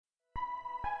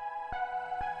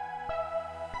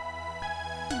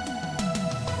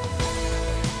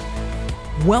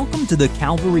Welcome to the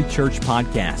Calvary Church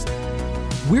podcast.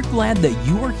 We're glad that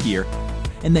you are here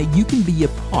and that you can be a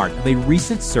part of a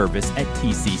recent service at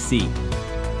TCC.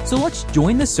 So let's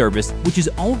join the service, which is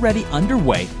already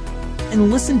underway, and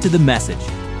listen to the message.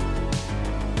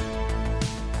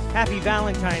 Happy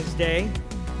Valentine's Day.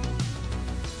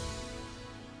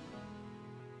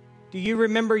 Do you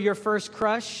remember your first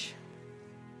crush?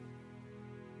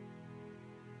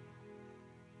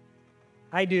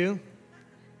 I do.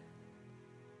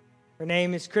 Her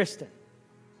name is Kristen.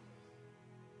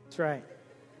 That's right.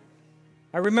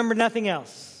 I remember nothing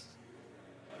else.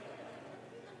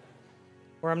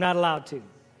 Or I'm not allowed to.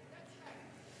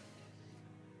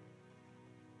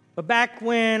 But back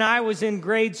when I was in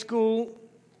grade school,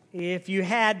 if you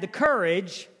had the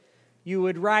courage, you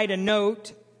would write a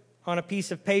note on a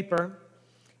piece of paper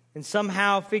and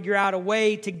somehow figure out a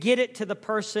way to get it to the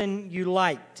person you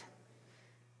liked.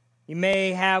 You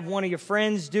may have one of your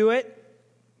friends do it.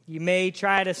 You may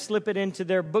try to slip it into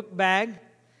their book bag.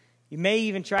 You may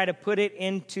even try to put it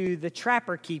into the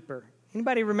Trapper Keeper.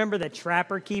 Anybody remember the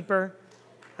Trapper Keeper?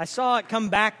 I saw it come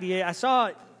back. I saw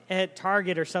it at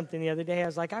Target or something the other day. I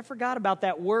was like, I forgot about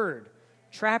that word,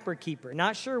 Trapper Keeper.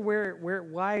 Not sure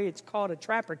why it's called a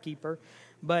Trapper Keeper,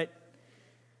 but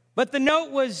the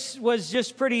note was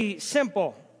just pretty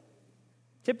simple,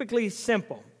 typically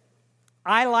simple.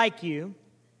 I like you.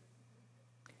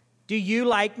 Do you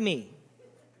like me?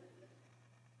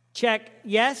 Check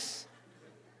yes,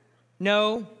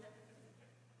 no,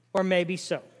 or maybe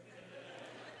so.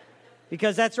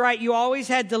 Because that's right, you always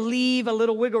had to leave a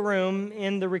little wiggle room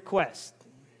in the request.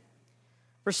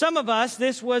 For some of us,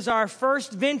 this was our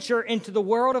first venture into the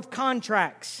world of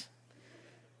contracts.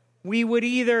 We would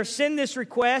either send this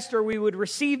request or we would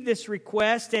receive this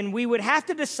request, and we would have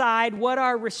to decide what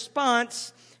our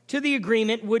response to the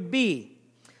agreement would be.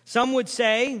 Some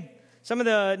of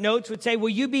the notes would say, will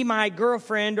you be my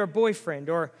girlfriend or boyfriend?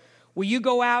 Or will you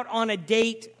go out on a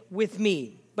date with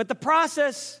me? But the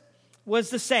process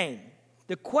was the same.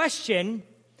 The question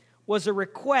was a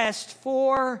request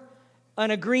for an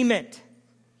agreement.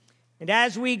 And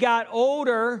as we got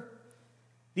older,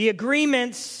 the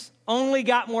agreements only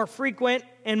got more frequent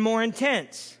and more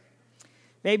intense.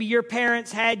 Maybe your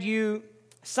parents had you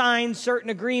sign certain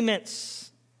agreements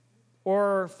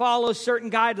or follow certain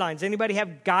guidelines. Anybody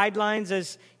have guidelines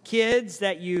as kids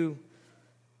that you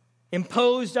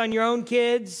imposed on your own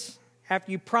kids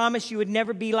after you promised you would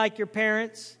never be like your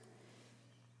parents?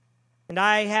 And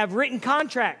I have written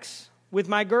contracts with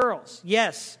my girls.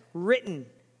 Yes, written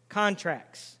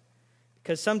contracts,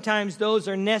 because sometimes those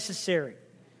are necessary.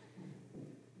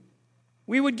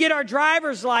 We would get our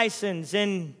driver's license,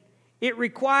 and it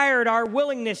required our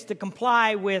willingness to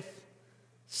comply with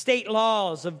state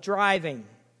laws of driving.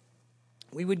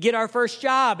 We would get our first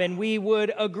job, and we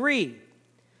would agree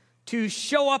to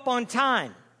show up on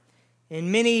time,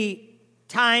 and many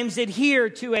times adhere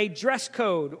to a dress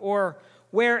code or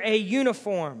wear a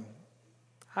uniform.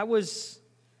 I was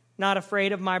not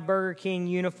afraid of my Burger King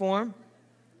uniform.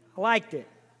 I liked it.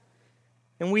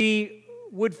 And we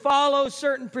would follow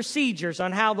certain procedures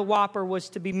on how the Whopper was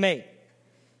to be made.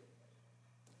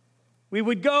 We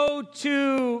would go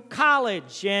to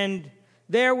college, and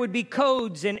there would be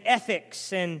codes and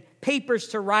ethics and papers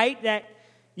to write that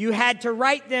you had to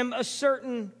write them a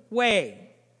certain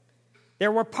way.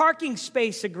 There were parking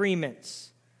space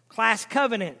agreements, class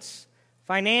covenants,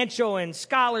 financial and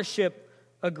scholarship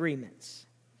agreements.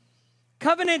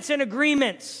 Covenants and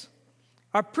agreements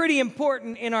are pretty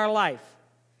important in our life.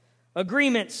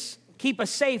 Agreements keep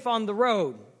us safe on the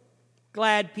road.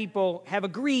 Glad people have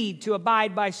agreed to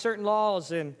abide by certain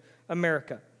laws in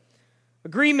America.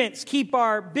 Agreements keep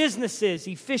our businesses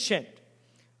efficient.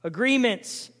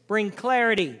 Agreements bring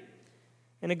clarity.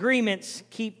 And agreements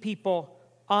keep people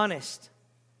honest.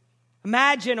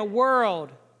 Imagine a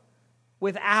world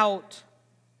without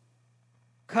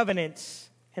covenants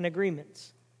and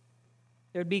agreements.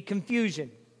 There'd be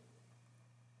confusion.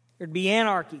 There'd be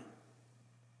anarchy,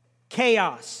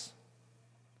 chaos,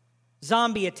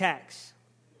 zombie attacks,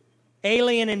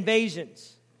 alien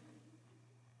invasions.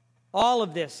 All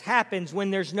of this happens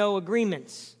when there's no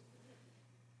agreements.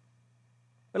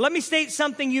 But let me state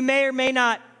something you may or may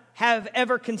not have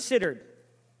ever considered.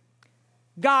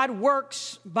 God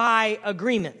works by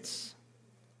agreements.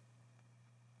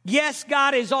 Yes,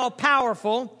 God is all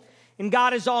powerful, and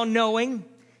God is all knowing,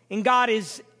 and God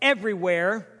is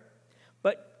everywhere.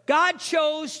 But God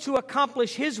chose to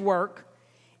accomplish His work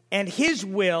and His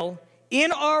will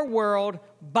in our world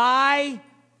by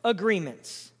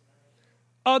agreements.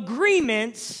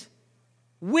 Agreements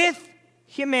with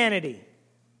humanity.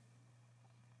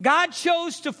 God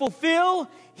chose to fulfill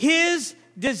His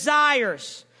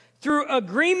desires through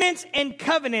agreements and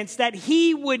covenants that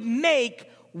he would make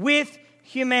with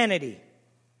humanity.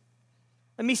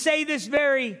 Let me say this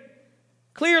very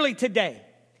clearly today.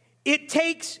 It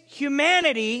takes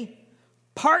humanity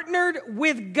partnered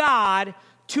with God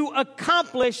to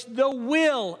accomplish the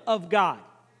will of God.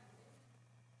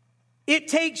 It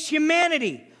takes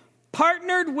humanity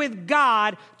partnered with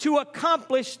God to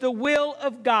accomplish the will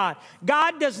of God.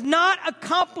 God does not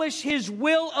accomplish his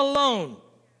will alone.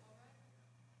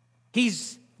 He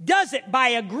does it by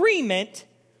agreement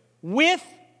with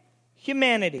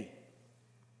humanity.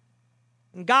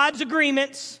 And God's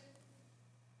agreements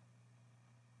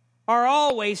are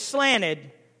always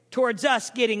slanted towards us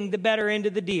getting the better end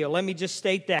of the deal. Let me just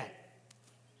state that.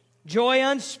 Joy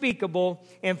unspeakable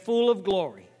and full of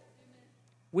glory.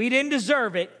 We didn't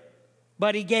deserve it,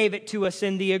 but he gave it to us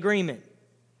in the agreement.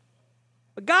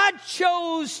 But God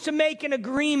chose to make an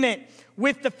agreement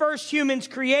with the first humans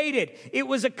created. It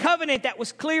was a covenant that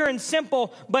was clear and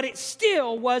simple, but it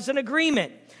still was an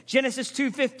agreement. Genesis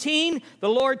 2:15, the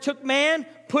Lord took man,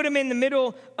 put him in the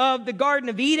middle of the Garden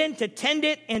of Eden to tend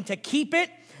it and to keep it.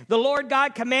 The Lord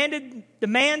God commanded the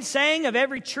man, saying, of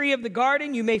every tree of the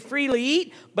garden you may freely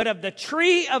eat, but of the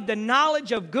tree of the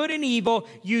knowledge of good and evil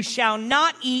you shall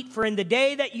not eat, for in the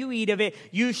day that you eat of it,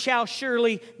 you shall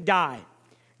surely die.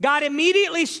 God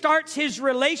immediately starts his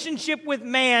relationship with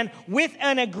man with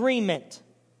an agreement.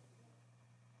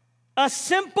 A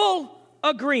simple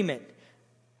agreement.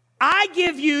 I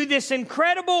give you this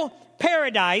incredible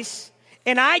paradise,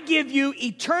 and I give you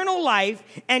eternal life,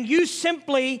 and you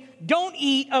simply don't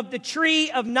eat of the tree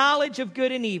of knowledge of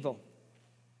good and evil.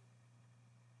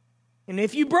 And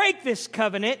if you break this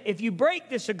covenant, if you break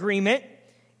this agreement,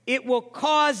 it will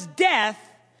cause death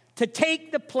to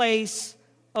take the place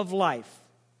of life.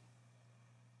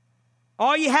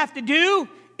 All you have to do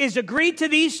is agree to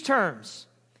these terms,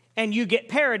 and you get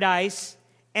paradise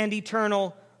and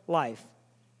eternal life.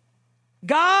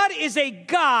 God is a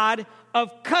God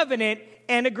of covenant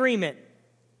and agreement.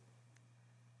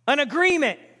 An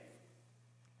agreement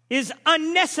is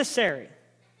unnecessary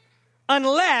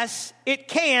unless it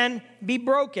can be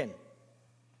broken.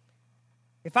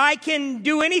 If I can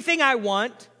do anything I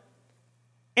want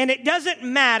and it doesn't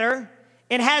matter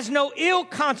and has no ill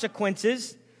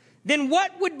consequences, then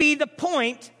what would be the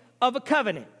point of a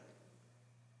covenant?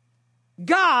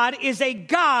 God is a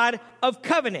God of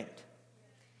covenant.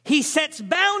 He sets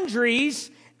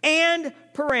boundaries and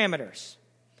parameters.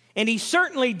 And he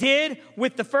certainly did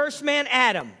with the first man,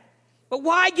 Adam. But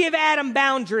why give Adam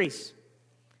boundaries?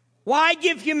 Why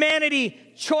give humanity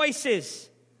choices?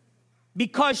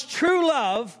 Because true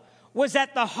love was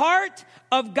at the heart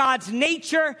of God's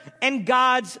nature and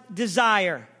God's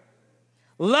desire.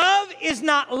 Love is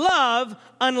not love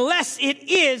unless it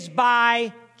is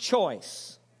by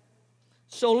choice.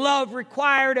 So love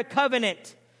required a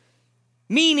covenant,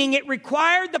 meaning it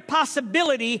required the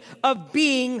possibility of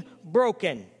being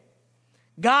broken.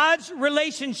 God's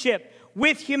relationship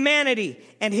with humanity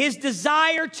and his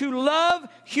desire to love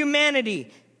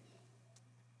humanity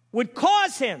would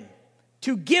cause him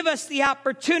to give us the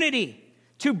opportunity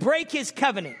to break his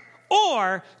covenant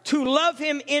or to love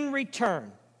him in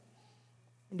return.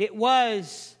 And it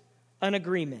was an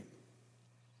agreement.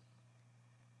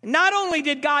 Not only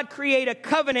did God create a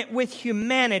covenant with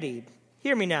humanity,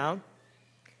 hear me now,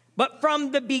 but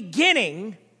from the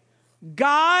beginning,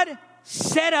 God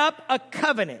set up a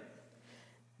covenant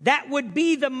that would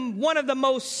be one of the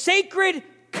most sacred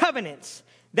covenants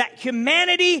that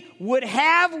humanity would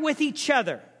have with each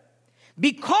other,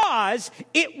 because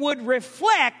it would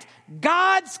reflect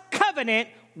God's covenant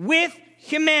with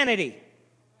humanity.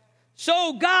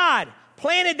 So God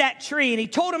planted that tree and he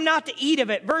told him not to eat of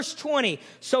it. Verse 20.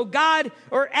 So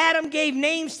Adam gave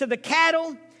names to the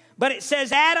cattle, but it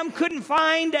says Adam couldn't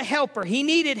find a helper. He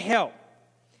needed help.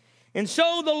 And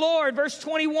so the Lord, verse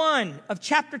 21 of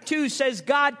chapter 2 says,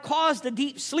 God caused a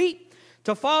deep sleep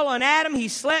to fall on Adam. He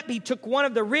slept. He took one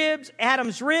of the ribs,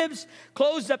 Adam's ribs,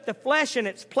 closed up the flesh in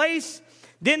its place.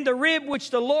 Then the rib which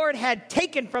the Lord had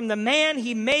taken from the man,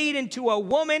 he made into a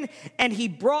woman, and he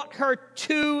brought her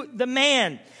to the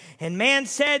man. And man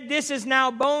said, this is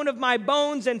now bone of my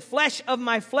bones and flesh of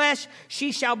my flesh.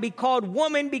 She shall be called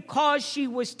woman, because she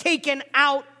was taken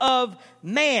out of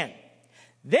man.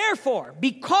 Therefore,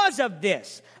 because of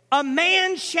this, a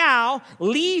man shall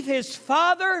leave his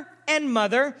father and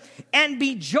mother and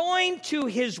be joined to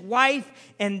his wife,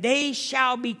 and they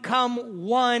shall become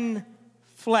one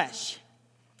flesh.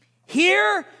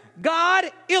 Here, God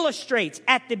illustrates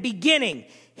at the beginning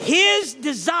his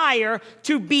desire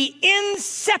to be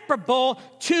inseparable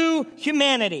to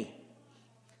humanity.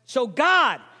 So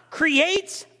God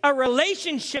creates a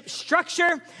relationship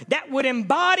structure that would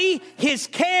embody his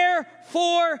care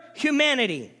for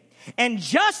humanity. And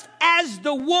just as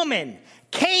the woman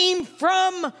came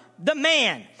from the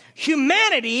man,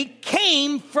 humanity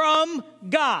came from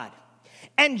God.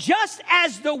 And just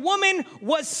as the woman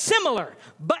was similar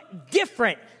but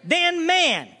different than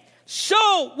man,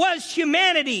 so was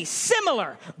humanity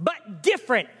similar but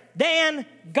different than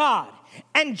God.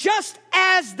 And just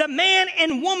as the man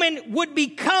and woman would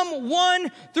become one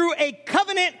through a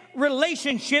covenant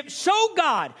relationship, so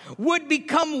God would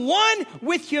become one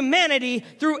with humanity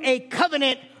through a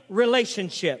covenant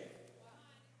relationship.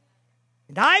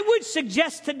 And I would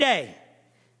suggest today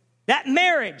that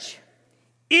marriage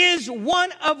is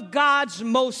one of God's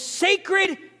most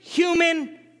sacred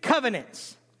human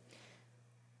covenants.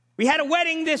 We had a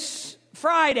wedding this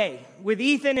Friday with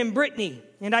Ethan and Brittany,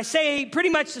 and I say pretty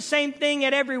much the same thing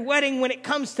at every wedding when it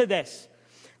comes to this.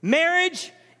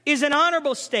 Marriage is an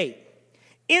honorable state,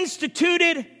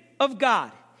 instituted of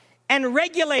God, and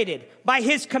regulated by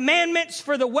his commandments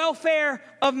for the welfare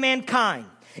of mankind.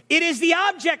 It is the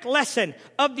object lesson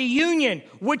of the union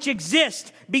which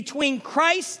exists between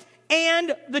Christ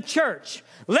and the church.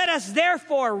 Let us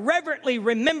therefore reverently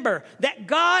remember that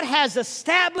God has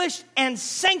established and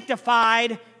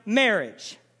sanctified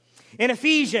marriage. In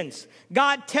Ephesians,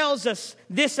 God tells us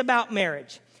this about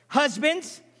marriage.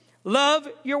 Husbands, love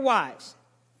your wives,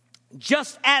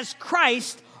 just as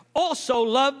Christ also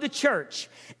loved the church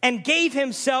and gave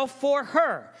himself for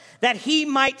her, that he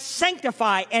might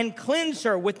sanctify and cleanse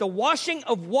her with the washing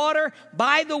of water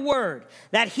by the word,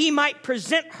 that he might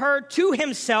present her to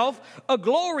himself a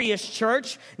glorious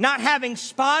church, not having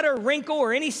spot or wrinkle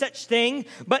or any such thing,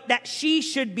 but that she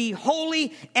should be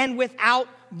holy and without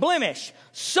blemish.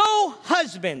 So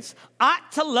husbands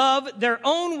ought to love their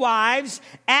own wives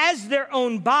as their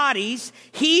own bodies.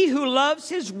 He who loves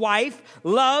his wife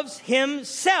loves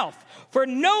himself. For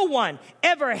no one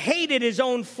ever hated his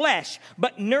own flesh,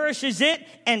 but nourishes it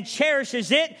and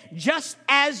cherishes it, just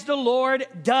as the Lord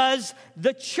does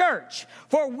the church.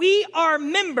 For we are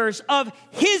members of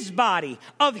his body,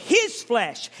 of his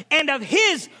flesh, and of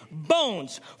his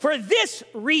bones. For this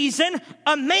reason,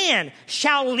 a man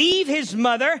shall leave his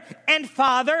mother and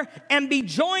father and be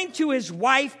joined to his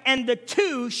wife, and the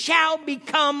two shall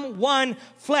become one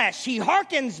flesh. He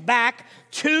hearkens back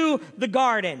to the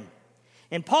garden.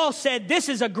 And Paul said, this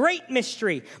is a great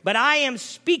mystery, but I am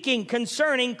speaking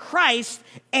concerning Christ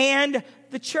and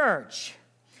the church.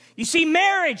 You see,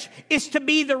 marriage is to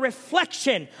be the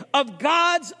reflection of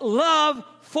God's love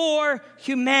for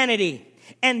humanity.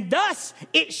 And thus,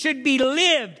 it should be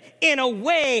lived in a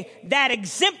way that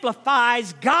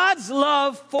exemplifies God's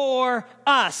love for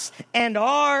us and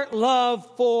our love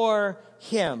for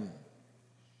him.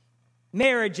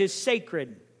 Marriage is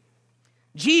sacred.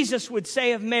 Jesus would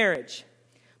say of marriage,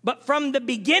 but from the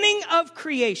beginning of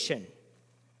creation,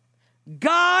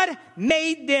 God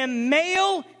made them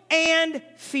male and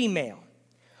female.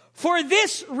 For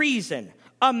this reason,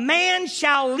 a man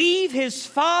shall leave his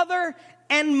father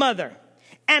and mother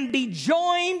and be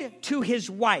joined to his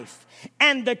wife,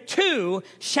 and the two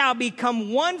shall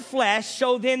become one flesh.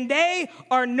 So then they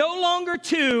are no longer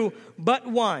two, but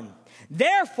one.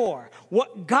 Therefore,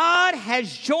 what God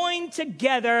has joined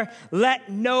together, let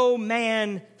no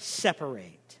man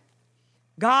separate.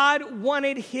 God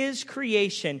wanted his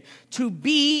creation to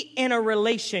be in a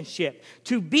relationship,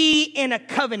 to be in a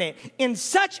covenant in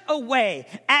such a way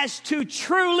as to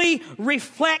truly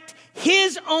reflect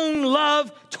his own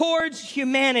love towards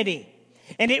humanity.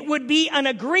 And it would be an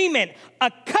agreement,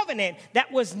 a covenant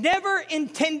that was never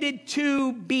intended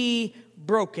to be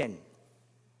broken.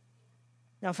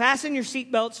 Now fasten your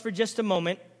seatbelts for just a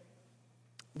moment.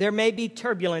 There may be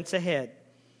turbulence ahead.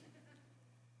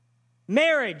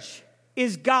 Marriage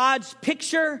is God's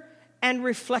picture and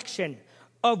reflection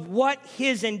of what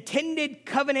his intended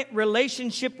covenant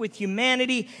relationship with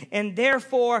humanity and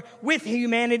therefore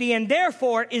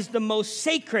is the most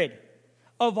sacred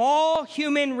of all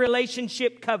human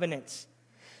relationship covenants.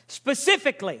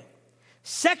 Specifically,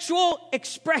 sexual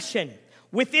expression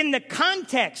within the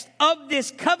context of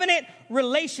this covenant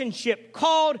relationship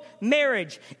called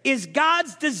marriage is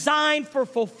God's design for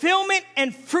fulfillment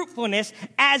and fruitfulness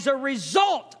as a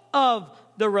result of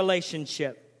the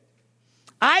relationship.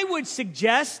 I would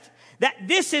suggest that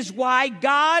this is why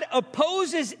God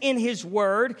opposes in his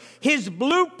word, his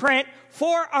blueprint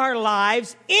for our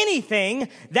lives, anything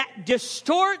that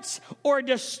distorts or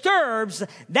disturbs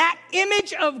that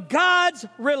image of God's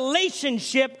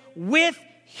relationship with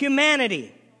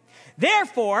humanity.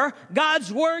 Therefore,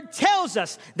 God's word tells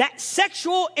us that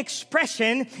sexual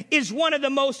expression is one of the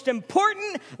most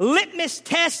important litmus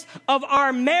tests of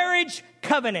our marriage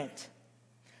covenant.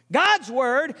 God's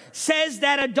word says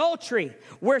that adultery,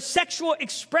 where sexual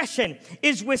expression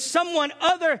is with someone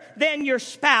other than your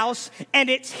spouse and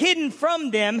it's hidden from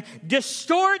them,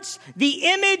 distorts the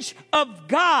image of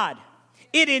God.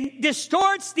 It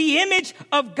distorts the image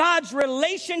of God's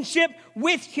relationship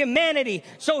with humanity.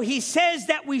 So he says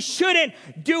that we shouldn't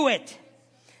do it.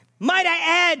 Might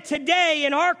I add today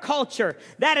in our culture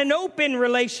that an open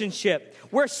relationship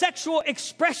where sexual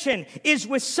expression is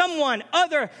with someone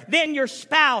other than your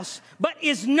spouse, but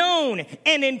is known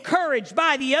and encouraged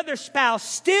by the other spouse,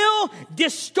 still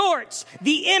distorts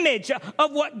the image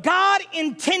of what God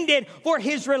intended for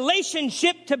his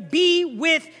relationship to be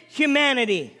with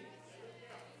humanity.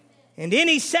 And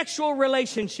any sexual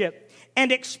relationship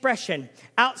and expression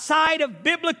outside of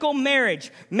biblical marriage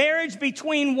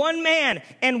between one man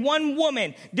and one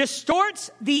woman, distorts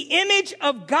the image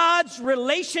of God's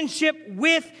relationship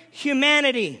with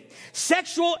humanity.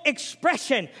 Sexual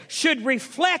expression should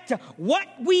reflect what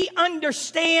we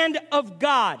understand of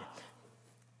God.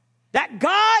 That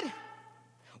God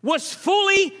was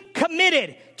fully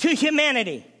committed to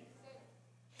humanity.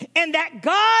 And that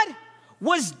God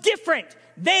was different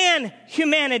than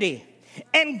humanity.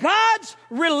 And God's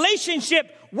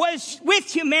relationship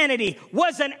with humanity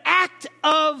was an act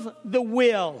of the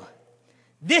will.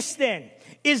 This then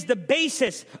is the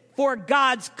basis for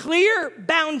God's clear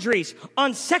boundaries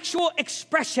on sexual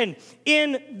expression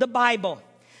in the Bible.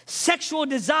 Sexual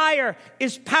desire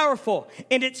is powerful,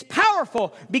 and it's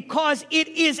powerful because it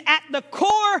is at the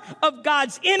core of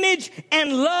God's image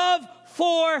and love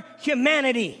for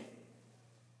humanity.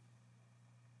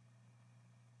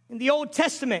 In the Old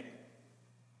Testament,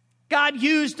 God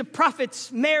used the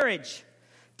prophet's marriage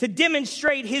to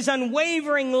demonstrate his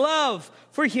unwavering love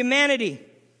for humanity.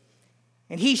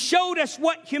 And he showed us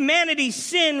what humanity's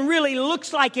sin really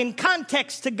looks like in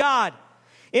context to God.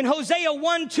 In Hosea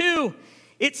 1:2,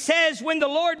 it says, when the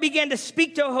Lord began to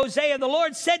speak to Hosea, the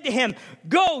Lord said to him,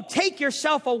 "Go, take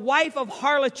yourself a wife of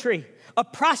harlotry, a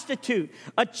prostitute,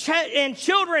 and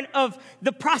children of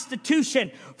the prostitution,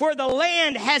 for the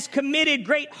land has committed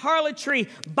great harlotry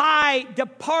by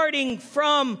departing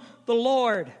from the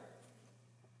Lord."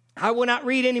 I will not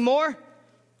read anymore,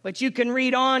 but you can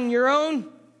read on your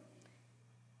own.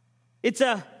 It's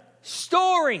a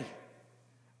story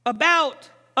about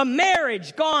a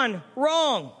marriage gone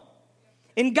wrong.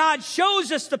 And God shows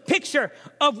us the picture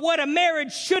of what a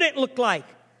marriage shouldn't look like.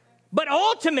 But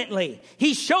ultimately,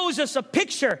 he shows us a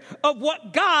picture of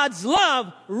what God's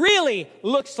love really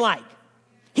looks like.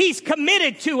 He's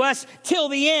committed to us till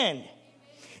the end.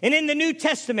 And in the New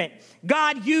Testament,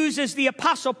 God uses the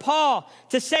Apostle Paul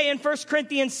to say in 1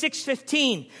 Corinthians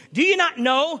 6:15, "Do you not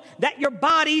know that your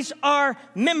bodies are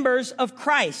members of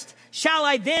Christ? Shall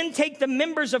I then take the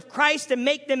members of Christ and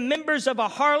make them members of a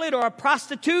harlot or a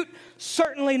prostitute?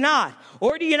 Certainly not.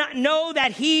 Or do you not know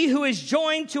that he who is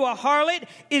joined to a harlot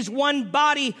is one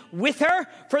body with her?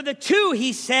 For the two,"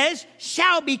 he says,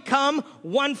 "shall become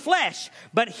one flesh.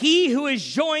 But he who is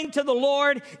joined to the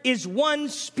Lord is one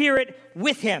spirit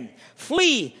with him."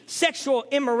 Flee sexual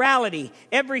immorality.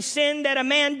 Every sin that a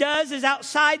man does is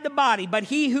outside the body, but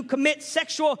he who commits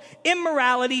sexual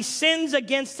immorality sins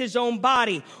against his own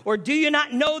body. Or do you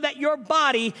not know that your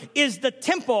body is the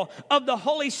temple of the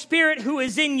Holy Spirit who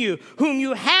is in you, whom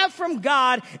you have from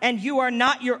God, and you are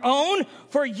not your own?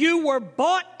 For you were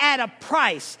bought at a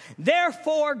price.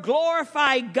 Therefore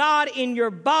glorify God in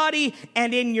your body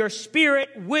and in your spirit,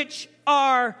 which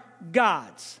are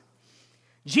God's.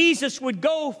 Jesus would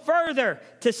go further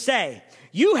to say,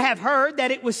 "You have heard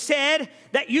that it was said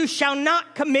that you shall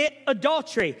not commit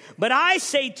adultery. But I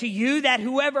say to you that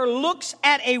whoever looks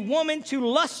at a woman to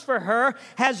lust for her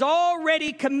has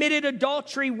already committed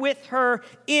adultery with her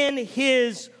in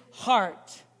his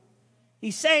heart."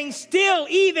 He's saying still,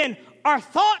 even our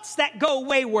thoughts that go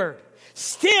wayward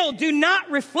still do not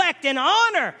reflect and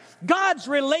honor God's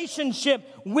relationship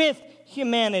with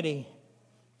humanity.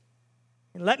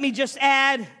 And let me just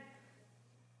add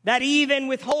that even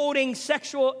withholding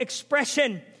sexual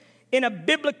expression in a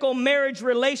biblical marriage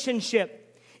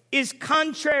relationship is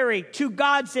contrary to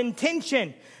God's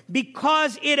intention,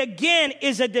 because it again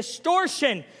is a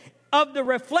distortion of the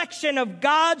reflection of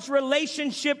God's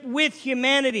relationship with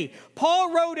humanity.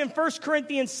 Paul wrote in 1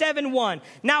 Corinthians 7:1,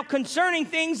 "Now concerning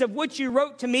things of which you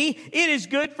wrote to me, it is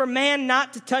good for man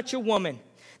not to touch a woman."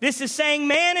 This is saying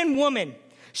man and woman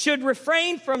should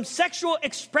refrain from sexual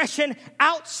expression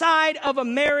outside of a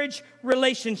marriage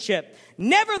relationship.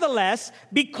 Nevertheless,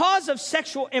 because of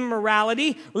sexual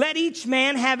immorality, let each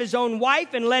man have his own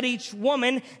wife, and let each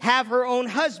woman have her own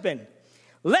husband.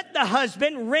 Let the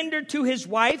husband render to his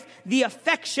wife the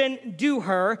affection due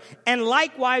her, and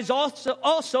likewise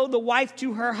also the wife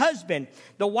to her husband.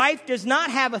 The wife does not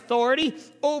have authority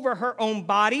over her own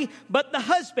body, but the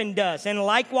husband does. And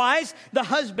likewise, the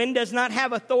husband does not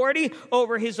have authority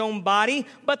over his own body,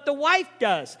 but the wife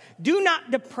does. Do not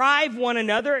deprive one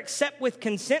another except with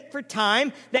consent for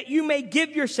time, that you may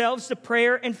give yourselves to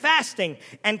prayer and fasting,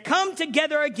 and come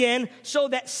together again, so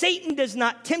that Satan does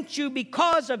not tempt you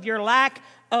because of your lack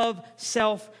of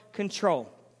self-control.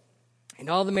 And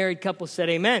all the married couples said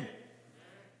amen.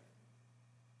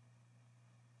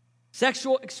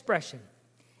 Sexual expression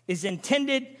is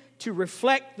intended to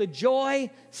reflect the joy,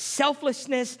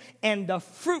 selflessness, and the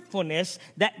fruitfulness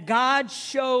that God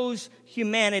shows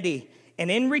humanity. And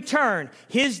in return,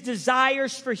 his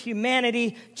desires for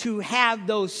humanity to have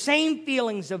those same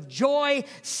feelings of joy,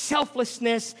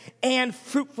 selflessness, and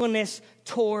fruitfulness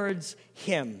towards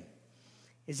him.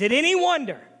 Is it any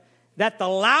wonder that the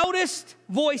loudest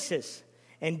voices,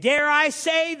 and dare I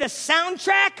say the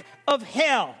soundtrack of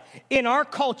hell in our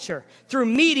culture through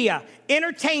media,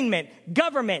 entertainment,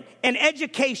 government, and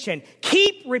education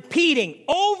keep repeating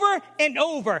over and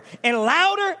over and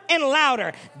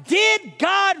louder, did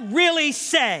God really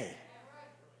say?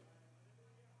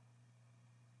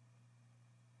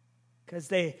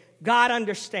 Because God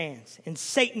understands and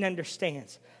Satan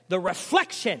understands the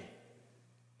reflection,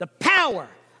 the power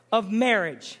of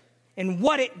marriage and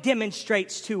what it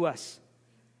demonstrates to us.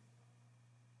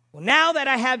 Well, now that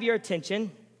I have your attention,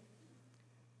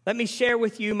 let me share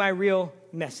with you my real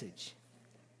message.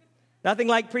 Nothing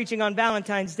like preaching on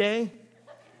Valentine's Day.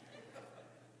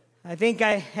 I think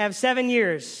I have 7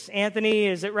 years. Anthony,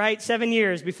 is it right? 7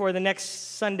 years before the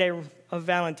next Sunday of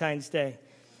Valentine's Day.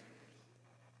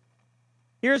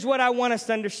 Here's what I want us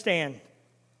to understand.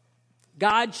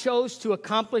 God chose to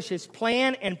accomplish his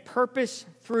plan and purpose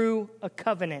through a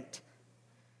covenant.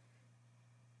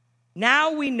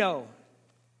 Now we know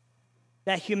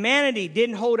that humanity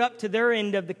didn't hold up to their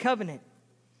end of the covenant.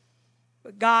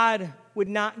 But God would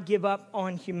not give up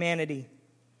on humanity.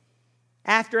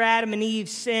 After Adam and Eve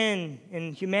sinned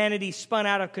and humanity spun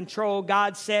out of control,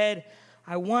 God said,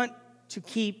 I want to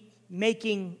keep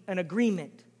making an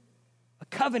agreement, a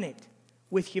covenant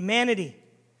with humanity.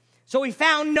 So he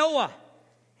found Noah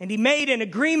and he made an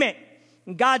agreement.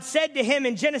 And God said to him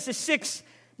in Genesis 6,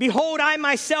 behold, I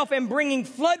myself am bringing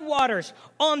floodwaters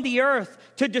on the earth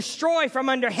to destroy from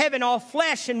under heaven all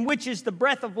flesh, in which is the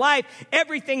breath of life.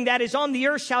 Everything that is on the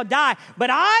earth shall die. But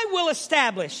I will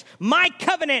establish my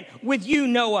covenant with you,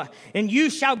 Noah. And you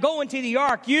shall go into the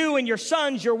ark, you and your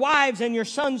sons, your wives, and your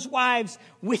sons' wives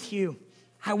with you.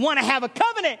 I want to have a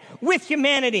covenant with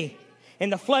humanity.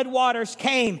 And the floodwaters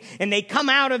came, and they come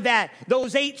out of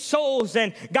those 8 souls,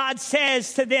 and God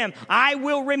says to them, I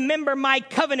will remember my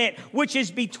covenant, which is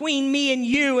between me and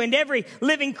you and every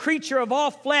living creature of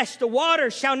all flesh. The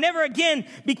waters shall never again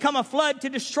become a flood to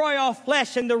destroy all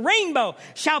flesh, and the rainbow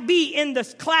shall be in the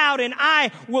cloud, and I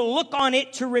will look on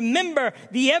it to remember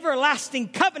the everlasting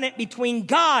covenant between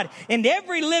God and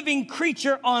every living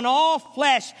creature on all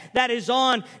flesh that is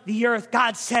on the earth.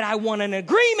 God said, I want an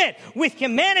agreement with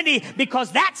humanity because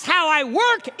that's how I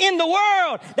work in the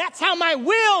world. That's how my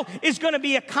will is going to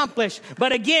be accomplished.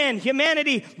 But again,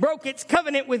 humanity broke its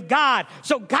covenant with God.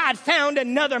 So God found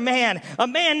another man, a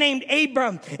man named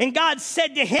Abram. And God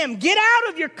said to him, get out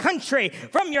of your country,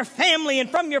 from your family and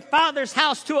from your father's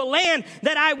house to a land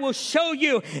that I will show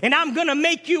you. And I'm going to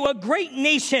make you a great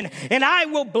nation. And I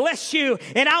will bless you.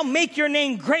 And I'll make your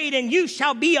name great. And you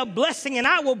shall be a blessing. And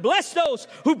I will bless those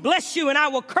who bless you. And I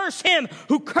will curse him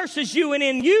who curses you. And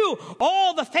in you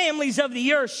all the families of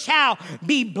the earth shall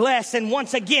be blessed. And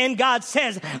once again, God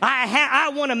says, I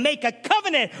want to make a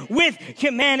covenant with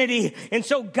humanity. And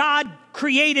so God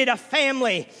created a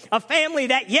family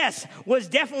that, yes, was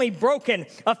definitely broken,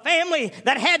 a family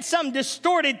that had some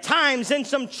distorted times and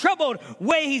some troubled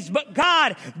ways, but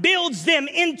God builds them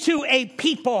into a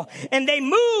people, and they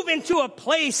move into a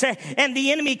place, and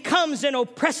the enemy comes and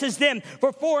oppresses them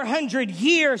for 400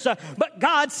 years. But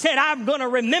God said, I'm going to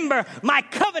remember my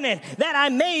covenant that I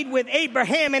made with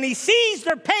Abraham, and he sees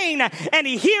their pain, and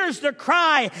he hears their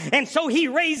cry, and so he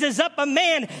raises up a man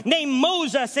man named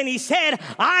Moses, and he said,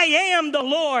 I am the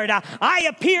Lord. I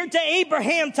appeared to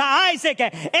Abraham, to Isaac,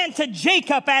 and to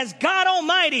Jacob as God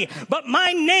Almighty, but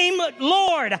my name,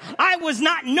 Lord, I was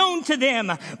not known to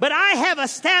them. But I have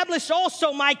established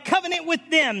also my covenant with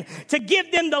them to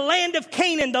give them the land of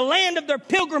Canaan, the land of their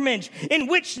pilgrimage, in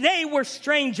which they were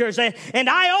strangers. And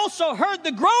I also heard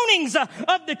the groanings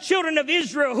of the children of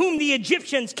Israel, whom the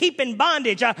Egyptians keep in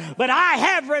bondage. But I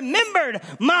have remembered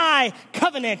my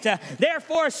covenant.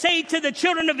 Therefore say to the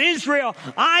children of Israel,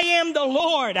 I am the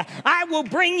Lord. I will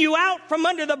bring you out from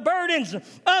under the burdens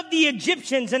of the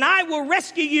Egyptians, and I will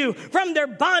rescue you from their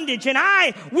bondage, and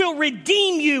I will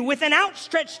redeem you with an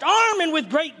outstretched arm and with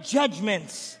great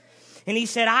judgments. And he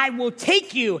said, I will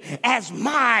take you as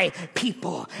my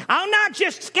people. I'll not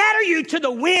just scatter you to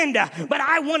the wind, but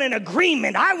I want an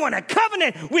agreement. I want a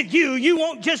covenant with you. You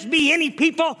won't just be any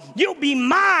people. You'll be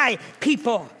my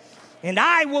people. And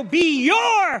I will be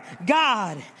your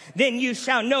God. Then you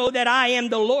shall know that I am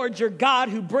the Lord your God,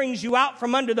 who brings you out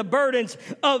from under the burdens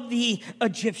of the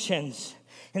Egyptians.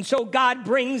 And so God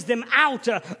brings them out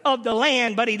of the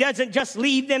land, but he doesn't just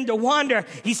leave them to wander.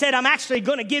 He said, I'm actually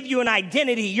going to give you an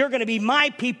identity. You're going to be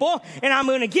my people, and I'm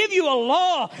going to give you a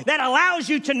law that allows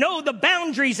you to know the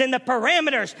boundaries and the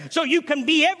parameters so you can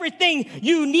be everything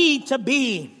you need to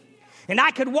be. And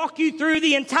I could walk you through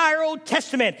the entire Old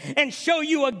Testament and show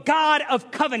you a God of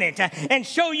covenant and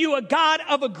show you a God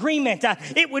of agreement.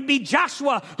 It would be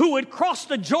Joshua who would cross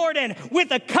the Jordan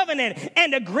with a covenant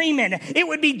and agreement. It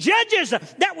would be judges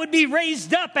that would be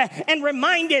raised up and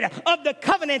reminded of the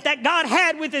covenant that God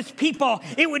had with his people.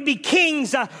 It would be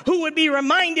kings who would be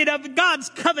reminded of God's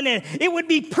covenant. It would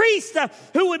be priests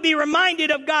who would be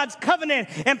reminded of God's covenant.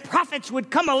 And prophets would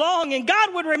come along, and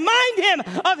God would remind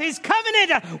him of his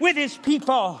covenant with his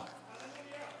people.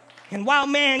 And while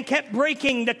man kept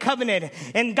breaking the covenant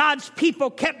and God's people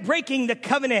kept breaking the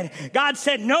covenant, God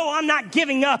said, no, I'm not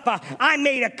giving up. I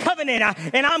made a covenant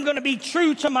and I'm going to be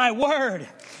true to my word.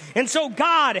 And so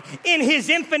God, in his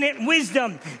infinite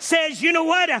wisdom, says, you know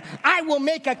what? I will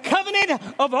make a covenant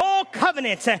of all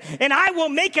covenants, and I will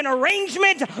make an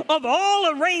arrangement of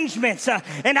all arrangements,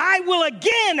 and I will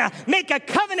again make a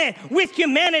covenant with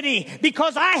humanity,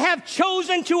 because I have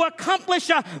chosen to accomplish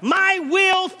my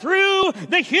will through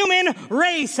the human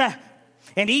race.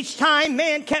 And each time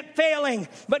man kept failing,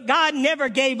 but God never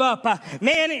gave up.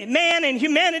 Man and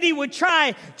humanity would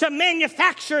try to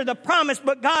manufacture the promise,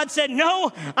 but God said,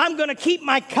 no, I'm going to keep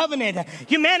my covenant.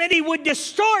 Humanity would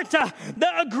distort the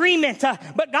agreement,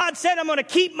 but God said, I'm going to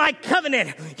keep my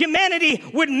covenant. Humanity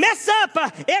would mess up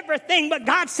everything, but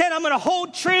God said, I'm going to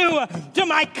hold true to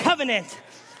my covenant.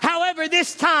 However,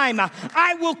 this time,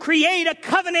 I will create a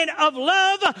covenant of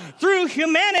love through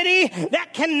humanity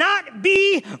that cannot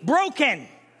be broken.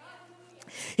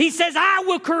 He says, I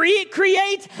will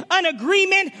create an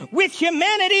agreement with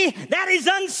humanity that is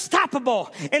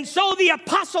unstoppable. And so the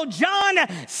Apostle John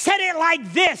said it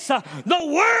like this: the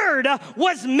Word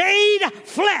was made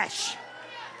flesh.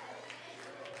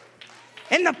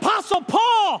 And the Apostle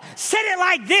Paul said it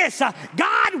like this: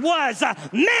 God was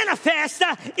manifest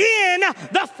in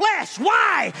the flesh.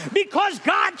 Why? Because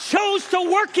God chose to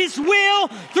work his will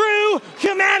through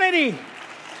humanity.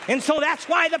 And so that's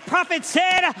why the prophet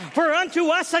said, for unto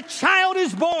us a child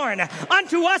is born,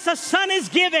 unto us a son is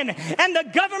given, and the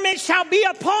government shall be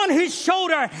upon his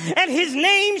shoulder, and his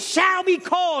name shall be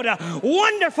called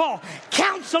Wonderful,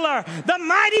 Counselor, the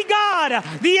Mighty God,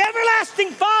 the Everlasting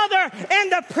Father,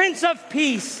 and the Prince of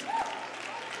Peace.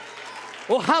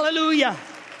 Oh, hallelujah.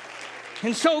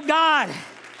 And so God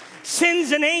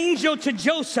sends an angel to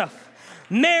Joseph,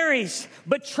 Mary's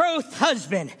betrothed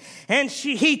husband, and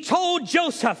he told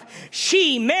Joseph,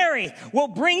 she, Mary, will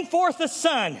bring forth a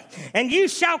son, and you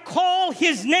shall call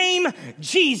his name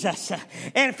Jesus,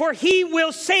 and for he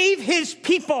will save his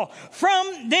people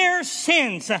from their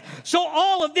sins. So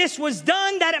all of this was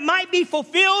done that it might be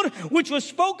fulfilled, which was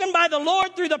spoken by the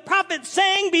Lord through the prophet,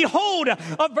 saying, behold,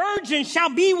 a virgin shall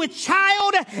be with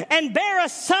child and bear a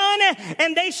son,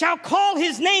 and they shall call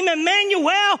his name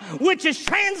Emmanuel, which is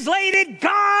translated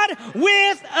God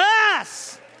with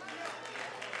us.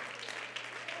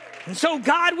 And so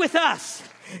God with us,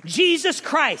 Jesus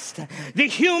Christ, the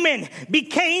human,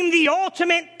 became the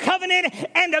ultimate covenant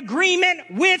and agreement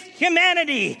with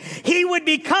humanity. He would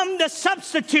become the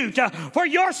substitute for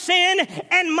your sin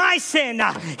and my sin.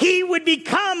 He would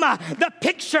become the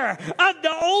picture of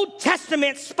the Old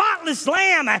Testament spotless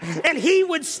lamb, and he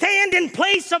would stand in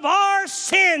place of our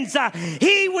sins.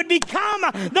 He would become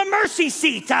the mercy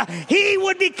seat. He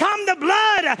would become the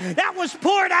blood that was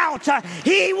poured out.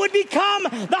 He would become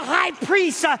the high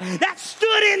priest that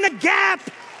stood in the gap.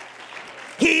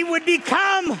 He would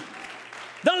become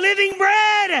the living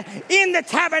bread in the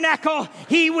tabernacle.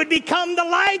 He would become the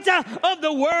light of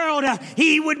the world.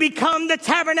 He would become the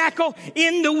tabernacle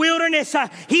in the wilderness.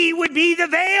 He would be the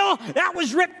veil that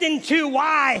was ripped in two.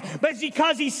 Why? But it's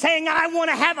because he's saying, I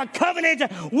want to have a covenant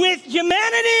with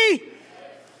humanity.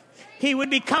 He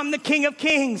would become the King of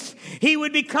Kings. He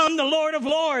would become the Lord of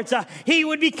Lords. He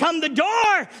would become the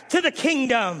door to the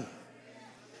kingdom.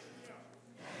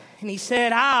 And he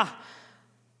said,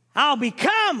 I'll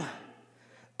become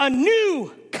a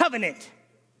new covenant.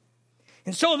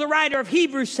 And so the writer of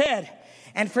Hebrews said,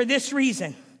 and for this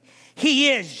reason,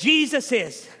 Jesus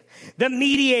is the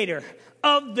mediator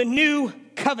of the new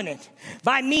covenant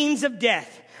by means of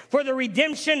death for the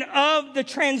redemption of the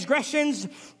transgressions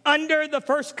under the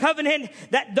first covenant,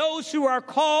 that those who are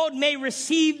called may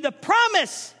receive the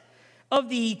promise of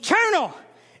the eternal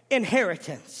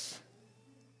inheritance.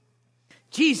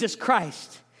 Jesus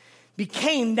Christ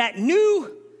became that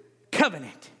new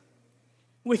covenant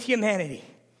with humanity.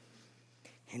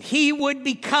 And he would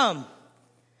become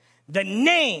the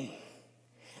name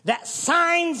that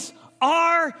signs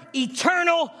our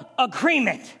eternal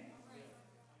agreement.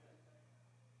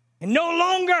 And no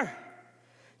longer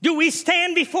do we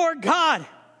stand before God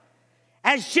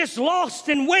as just lost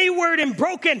and wayward and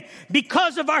broken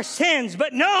because of our sins.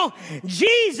 But no,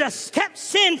 Jesus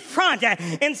steps in front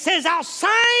and says, I'll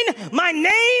sign my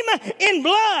name in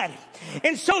blood.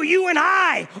 And so you and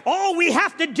I, all we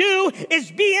have to do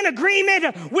is be in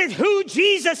agreement with who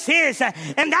Jesus is.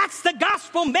 And that's the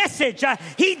gospel message.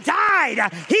 He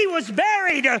died, he was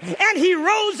buried, and he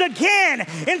rose again.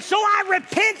 And so I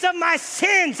repent of my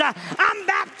sins. I'm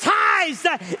baptized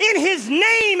in his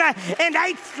name, and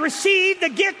I receive the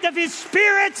gift of his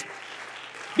Spirit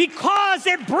because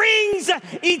it brings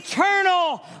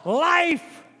eternal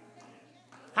life.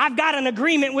 I've got an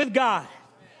agreement with God.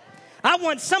 I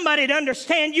want somebody to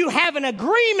understand you have an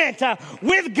agreement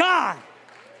with God.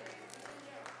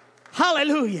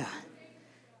 Hallelujah.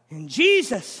 And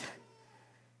Jesus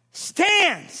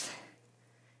stands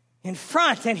in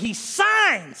front and he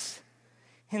signs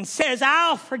and says,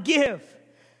 I'll forgive,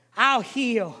 I'll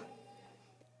heal.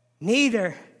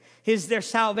 Neither is there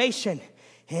salvation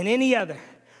in any other,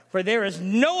 for there is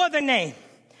no other name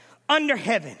under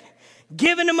heaven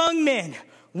given among men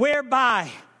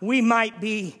whereby we might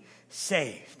be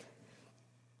saved.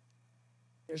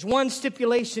 There's one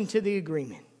stipulation to the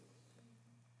agreement.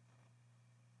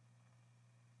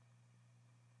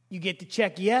 You get to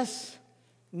check yes,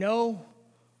 no,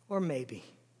 or maybe.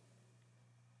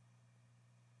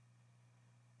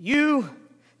 You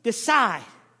decide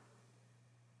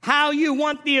how you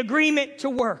want the agreement to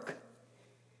work.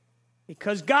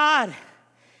 Because God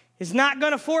is not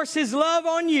going to force his love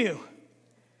on you,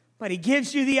 but he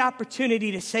gives you the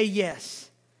opportunity to say yes.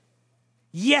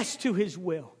 Yes to his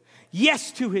will.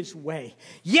 Yes to his way.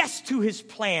 Yes to his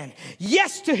plan.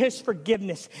 Yes to his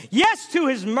forgiveness. Yes to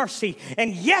his mercy.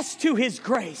 And yes to his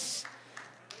grace.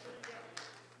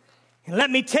 And let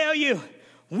me tell you,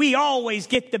 we always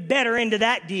get the better end of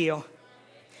that deal.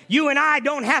 You and I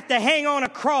don't have to hang on a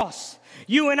cross.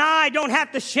 You and I don't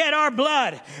have to shed our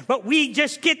blood, but we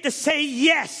just get to say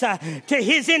yes to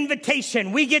his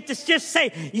invitation. We get to just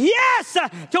say yes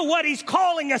to what he's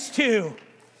calling us to.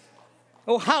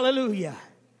 Oh, hallelujah.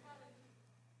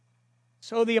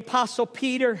 So the Apostle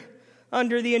Peter,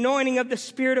 under the anointing of the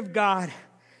Spirit of God,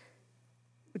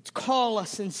 would call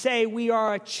us and say we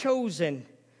are a chosen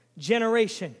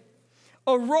generation,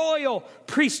 a royal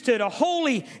priesthood, a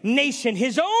holy nation,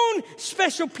 his own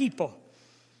special people,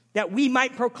 that we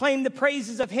might proclaim the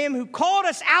praises of him who called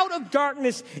us out of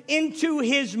darkness into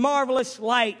his marvelous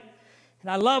light.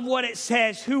 And I love what it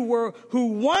says, who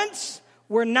once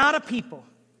were not a people,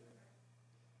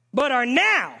 but are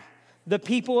now the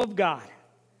people of God,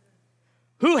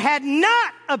 who had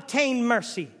not obtained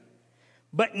mercy,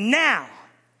 but now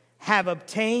have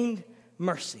obtained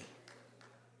mercy.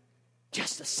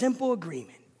 Just a simple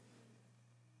agreement.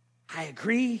 I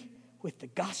agree with the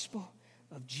gospel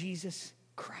of Jesus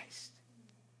Christ.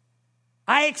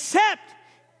 I accept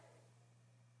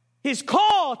his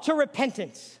call to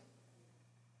repentance.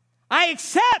 I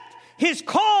accept his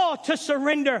call to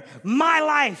surrender my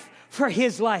life for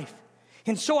his life.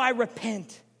 And so I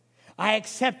repent. I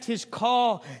accept his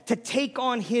call to take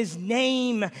on his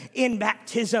name in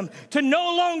baptism, to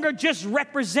no longer just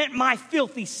represent my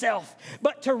filthy self,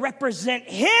 but to represent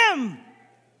him,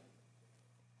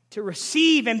 to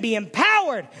receive and be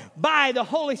empowered by the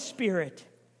Holy Spirit.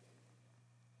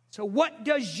 So what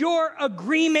does your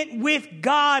agreement with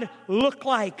God look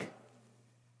like?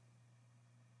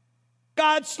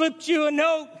 God slipped you a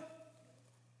note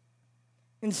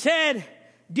and said,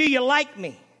 do you like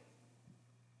me?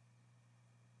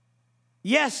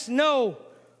 Yes, no,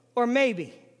 or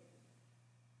maybe.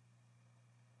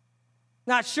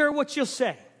 Not sure what you'll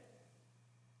say.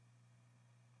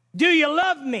 Do you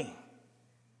love me?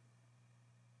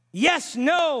 Yes,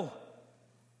 no,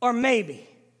 or maybe.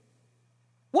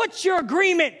 What's your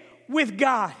agreement with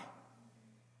God?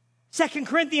 2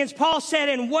 Corinthians, Paul said,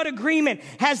 "In what agreement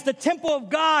has the temple of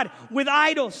God with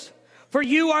idols? For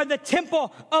you are the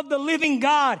temple of the living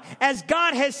God. As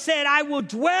God has said, I will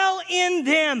dwell in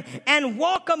them and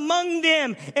walk among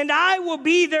them, and I will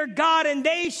be their God, and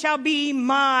they shall be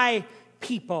my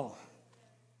people."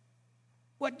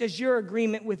 What does your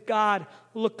agreement with God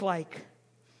look like?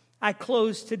 I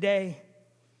close today.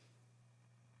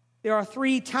 There are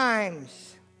 3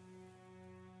 times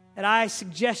that I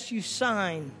suggest you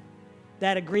sign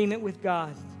that agreement with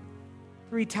God.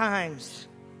 3 times.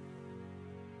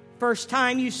 First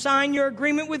time you sign your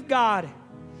agreement with God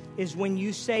is when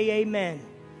you say amen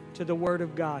to the Word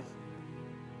of God.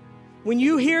 When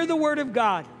you hear the Word of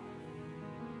God,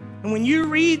 and when you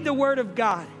read the Word of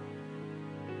God,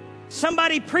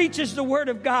 somebody preaches the Word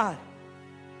of God,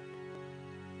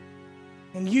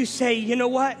 and you say, you know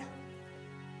what?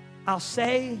 I'll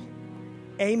say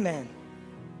amen.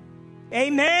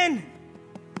 Amen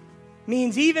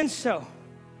means even so,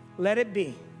 let it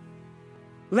be.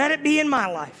 Let it be in my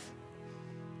life.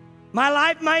 My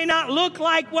life may not look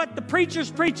like what the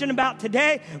preacher's preaching about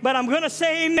today, but I'm going to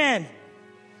say amen,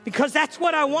 because that's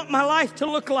what I want my life to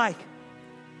look like.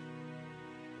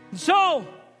 So,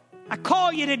 I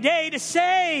call you today to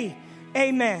say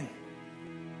amen.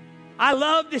 I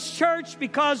love this church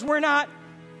because we're not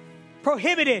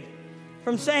prohibited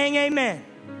from saying amen.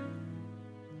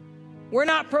 We're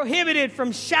not prohibited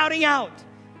from shouting out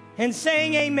and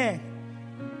saying amen.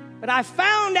 But I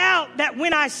found out that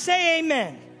when I say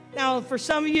amen, now for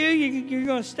some of you, you're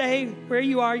going to stay where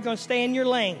you are. You're going to stay in your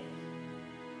lane.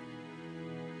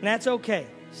 And that's okay.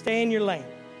 Stay in your lane.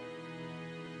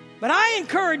 But I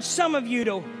encourage some of you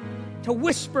to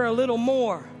whisper a little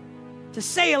more, to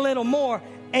say a little more,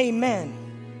 amen.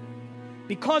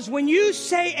 Because when you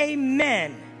say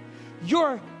amen,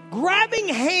 you're grabbing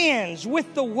hands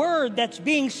with the word that's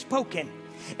being spoken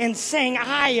and saying,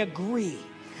 I agree.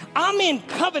 I'm in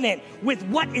covenant with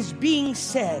what is being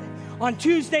said. On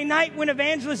Tuesday night, when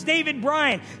evangelist David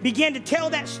Bryan began to tell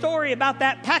that story about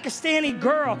that Pakistani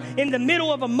girl in the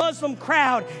middle of a Muslim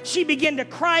crowd, she began to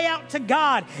cry out to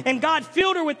God, and God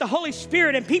filled her with the Holy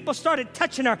Spirit, and people started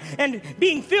touching her and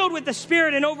being filled with the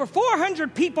Spirit, and over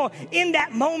 400 people in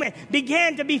that moment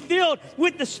began to be filled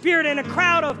with the Spirit in a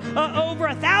crowd of over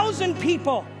 1,000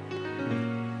 people.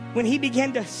 When he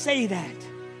began to say that,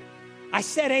 I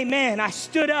said amen. I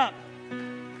stood up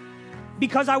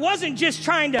because I wasn't just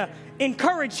trying to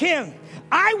encourage him.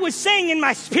 I was saying in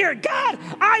my spirit, God,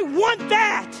 I want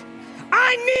that.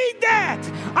 I need that.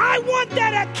 I want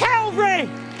that at Calvary.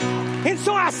 And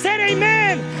so I said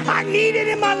amen. I need it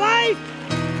in my life.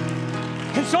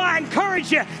 And so I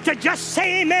encourage you to just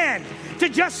say amen. To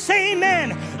just say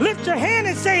amen. Lift your hand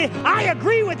and say, I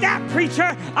agree with that,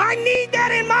 preacher. I need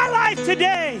that in my life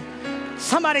today.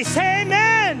 Somebody say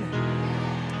amen.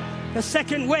 The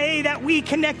second way that we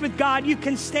connect with God, you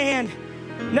can stand.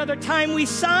 Another time we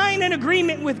sign an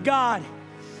agreement with God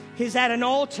is at an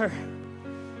altar.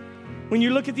 When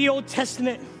you look at the Old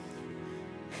Testament,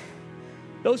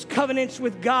 those covenants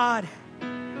with God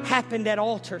happened at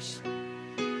altars.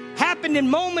 Happened in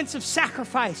moments of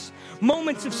sacrifice,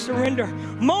 moments of surrender,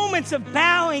 moments of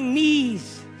bowing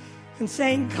knees and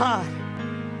saying, God,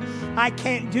 I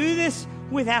can't do this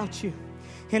without you.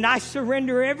 And I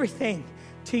surrender everything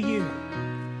to you.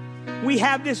 We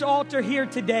have this altar here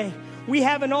today. We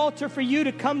have an altar for you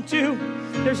to come to.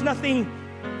 There's nothing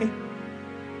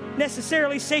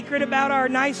necessarily sacred about our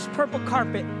nice purple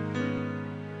carpet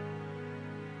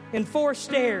and 4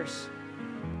 stairs.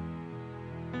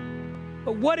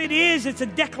 But what it is, it's a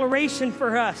declaration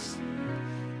for us.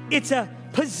 It's a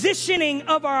positioning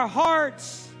of our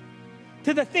hearts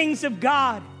to the things of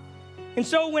God. And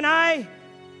so when I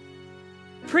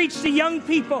preach to young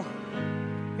people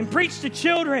and preach to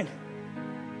children,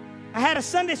 I had a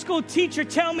Sunday school teacher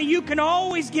tell me you can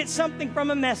always get something from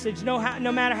a message, no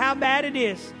matter how bad it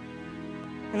is.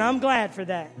 And I'm glad for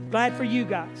that. Glad for you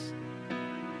guys.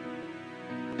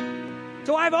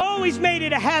 So I've always made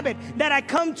it a habit that I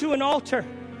come to an altar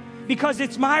because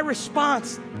it's my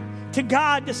response to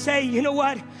God to say, you know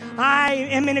what? I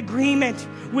am in agreement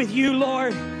with you,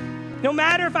 Lord. No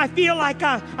matter if I feel like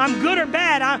I'm good or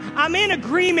bad, I'm in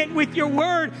agreement with your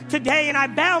word today. And I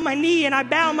bow my knee and I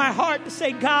bow my heart to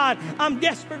say, God, I'm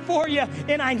desperate for you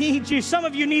and I need you. Some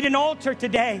of you need an altar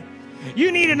today.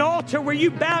 You need an altar where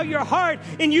you bow your heart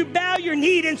and you bow your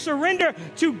knee and surrender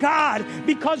to God.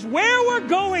 Because where we're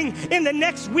going in the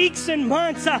next weeks and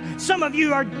months, some of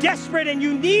you are desperate and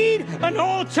you need an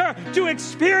altar to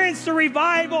experience the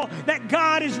revival that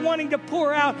God is wanting to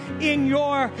pour out in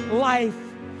your life.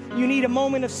 You need a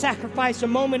moment of sacrifice, a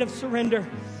moment of surrender.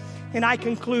 And I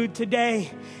conclude today,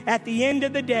 at the end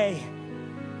of the day,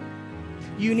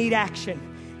 you need action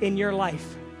in your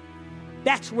life.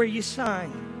 That's where you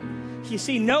sign. You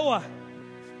see, Noah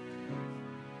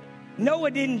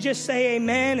didn't just say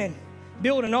amen and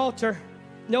build an altar.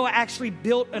 Noah actually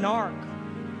built an ark.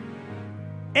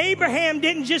 Abraham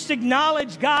didn't just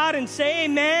acknowledge God and say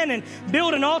amen and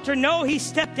build an altar. No, he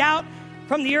stepped out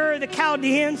from the Ur of the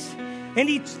Chaldeans and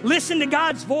he listened to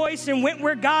God's voice and went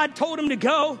where God told him to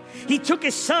go. He took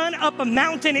his son up a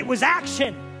mountain. It was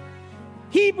action.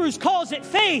 Hebrews calls it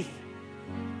faith.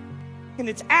 And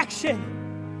it's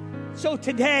action. So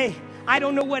today, I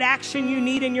don't know what action you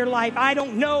need in your life. I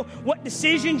don't know what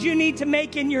decisions you need to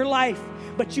make in your life.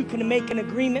 But you can make an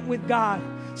agreement with God.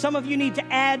 Some of you need to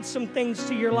add some things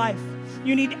to your life.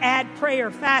 You need to add prayer,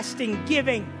 fasting,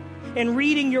 giving, and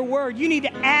reading your word. You need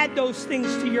to add those things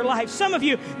to your life. Some of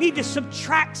you need to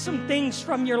subtract some things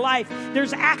from your life.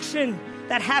 There's action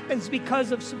that happens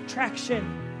because of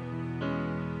subtraction.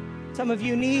 Some of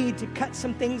you need to cut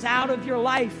some things out of your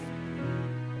life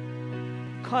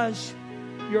because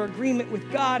your agreement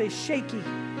with God is shaky.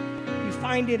 You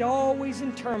find it always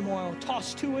in turmoil,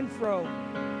 tossed to and fro.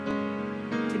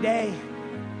 Today,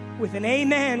 with an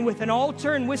amen, with an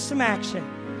altar, and with some action,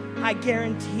 I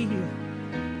guarantee you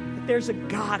that there's a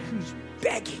God who's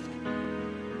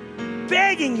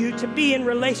begging you to be in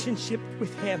relationship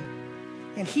with Him.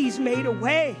 And He's made a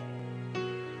way.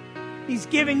 He's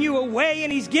given you a way,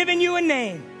 and He's given you a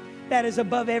name that is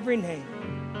above every name.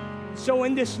 So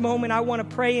in this moment, I want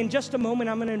to pray. In just a moment,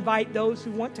 I'm going to invite those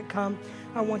who want to come.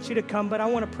 I want you to come, but I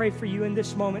want to pray for you in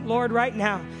this moment. Lord, right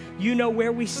now, you know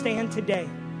where we stand today.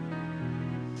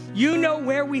 You know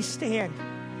where we stand.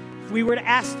 If we were to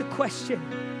ask the question,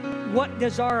 what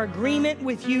does our agreement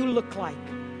with you look like?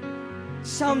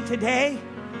 Some today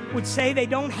would say they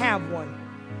don't have one.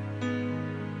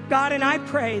 God, and I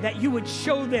pray that you would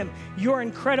show them your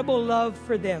incredible love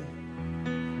for them.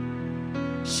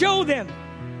 Show them,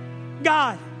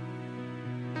 God,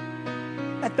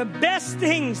 that the best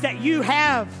things that you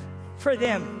have for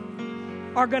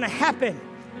them are going to happen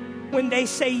when they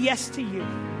say yes to you.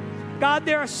 God,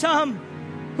 there are some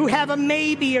who have a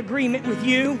maybe agreement with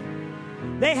you.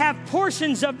 They have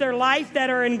portions of their life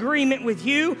that are in agreement with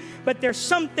you, but there's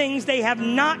some things they have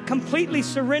not completely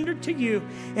surrendered to you.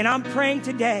 And I'm praying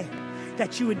today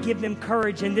that you would give them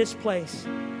courage in this place.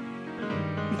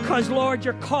 Because, Lord,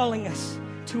 you're calling us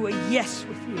to a yes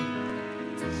with you.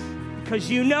 Because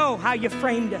you know how you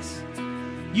framed us.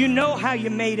 You know how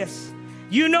you made us.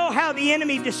 You know how the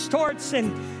enemy distorts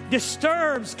and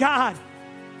disturbs, God,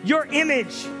 your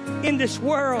image in this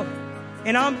world.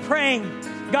 And I'm praying,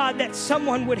 God, that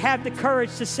someone would have the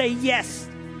courage to say yes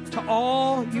to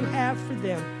all you have for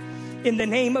them. In the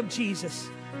name of Jesus,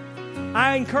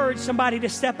 I encourage somebody to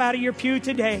step out of your pew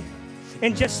today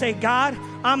and just say, God,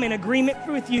 I'm in agreement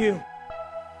with you.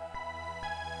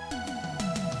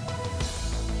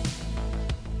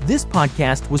 This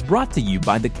podcast was brought to you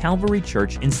by the Calvary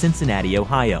Church in Cincinnati,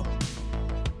 Ohio.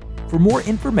 For more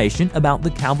information about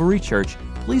the Calvary Church,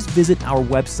 please visit our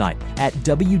website at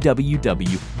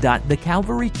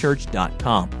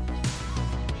www.thecalvarychurch.com.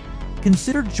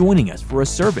 Consider joining us for a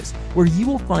service where you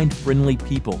will find friendly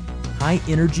people,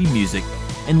 high-energy music,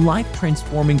 and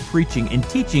life-transforming preaching and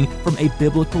teaching from a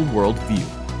biblical worldview.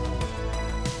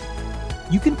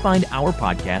 You can find our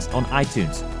podcast on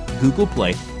iTunes, Google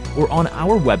Play, or on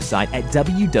our website at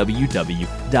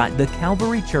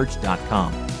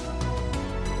www.thecalvarychurch.com.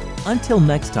 Until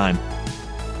next time,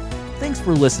 thanks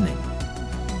for listening.